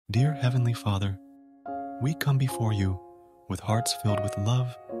Dear Heavenly Father, we come before you with hearts filled with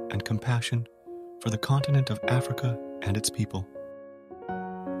love and compassion for the continent of Africa and its people.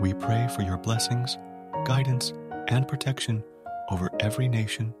 We pray for your blessings, guidance, and protection over every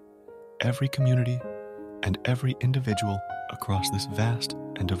nation, every community, and every individual across this vast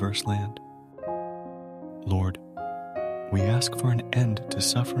and diverse land. Lord, we ask for an end to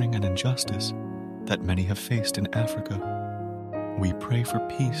suffering and injustice that many have faced in Africa. We pray for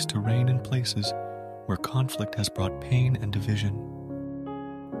peace to reign in places where conflict has brought pain and division.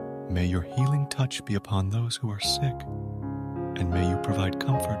 May your healing touch be upon those who are sick, and may you provide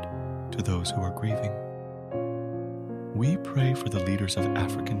comfort to those who are grieving. We pray for the leaders of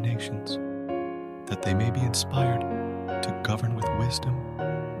African nations, that they may be inspired to govern with wisdom,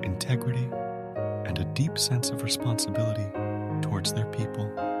 integrity, and a deep sense of responsibility towards their people.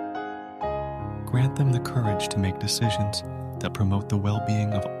 Grant them the courage to make decisions that promote the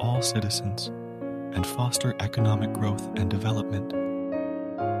well-being of all citizens and foster economic growth and development.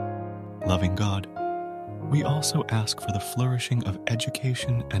 Loving God, we also ask for the flourishing of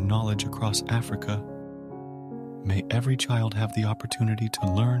education and knowledge across Africa. May every child have the opportunity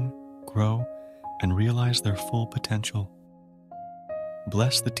to learn, grow, and realize their full potential.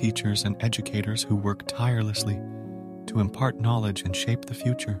 Bless the teachers and educators who work tirelessly to impart knowledge and shape the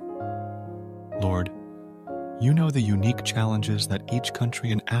future. Lord, you know the unique challenges that each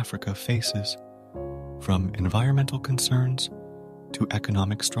country in Africa faces, from environmental concerns to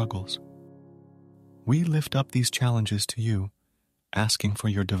economic struggles. We lift up these challenges to you, asking for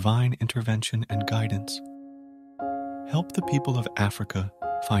your divine intervention and guidance. Help the people of Africa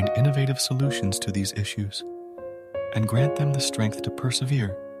find innovative solutions to these issues, and grant them the strength to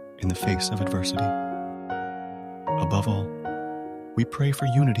persevere in the face of adversity. Above all, we pray for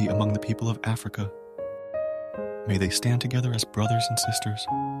unity among the people of Africa. May they stand together as brothers and sisters,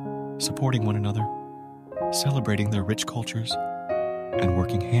 supporting one another, celebrating their rich cultures, and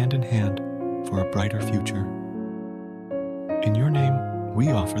working hand in hand for a brighter future. In your name, we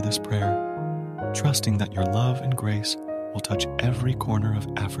offer this prayer, trusting that your love and grace will touch every corner of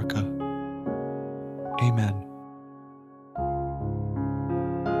Africa. Amen.